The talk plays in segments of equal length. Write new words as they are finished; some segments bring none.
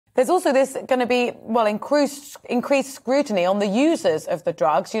There's also this going to be, well, increased scrutiny on the users of the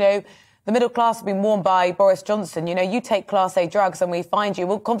drugs. You know, the middle class have been warned by Boris Johnson, you know, you take Class A drugs and we find you,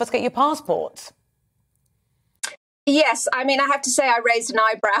 we'll confiscate your passports. Yes, I mean, I have to say I raised an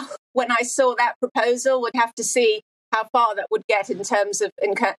eyebrow when I saw that proposal. Would have to see how far that would get in terms of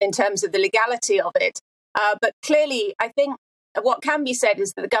the legality of it. But clearly, I think what can be said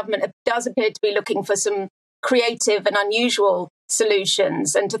is that the government does appear to be looking for some creative and unusual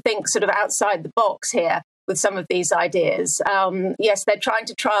solutions and to think sort of outside the box here with some of these ideas. Yes, they're trying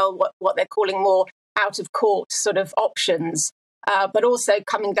to trial what they're calling more out-of-court sort of options, but also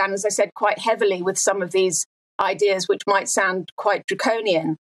coming down, as I said, quite heavily with some of these ideas which might sound quite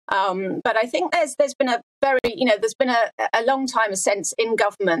draconian. But I think there's been a long time a sense in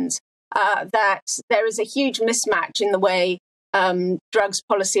government that there is a huge mismatch in the way drugs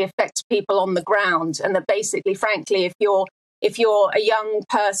policy affects people on the ground, and that basically, frankly, if you're a young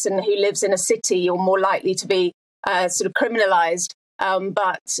person who lives in a city, you're more likely to be sort of criminalized.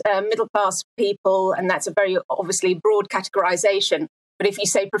 But middle class people, and that's a very obviously broad categorization. But if you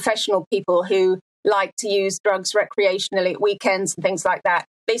say professional people who like to use drugs recreationally at weekends and things like that,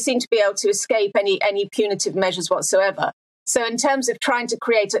 they seem to be able to escape any punitive measures whatsoever. So in terms of trying to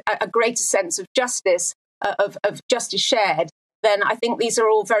create a greater sense of justice, of justice shared, then I think these are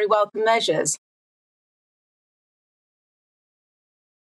all very welcome measures.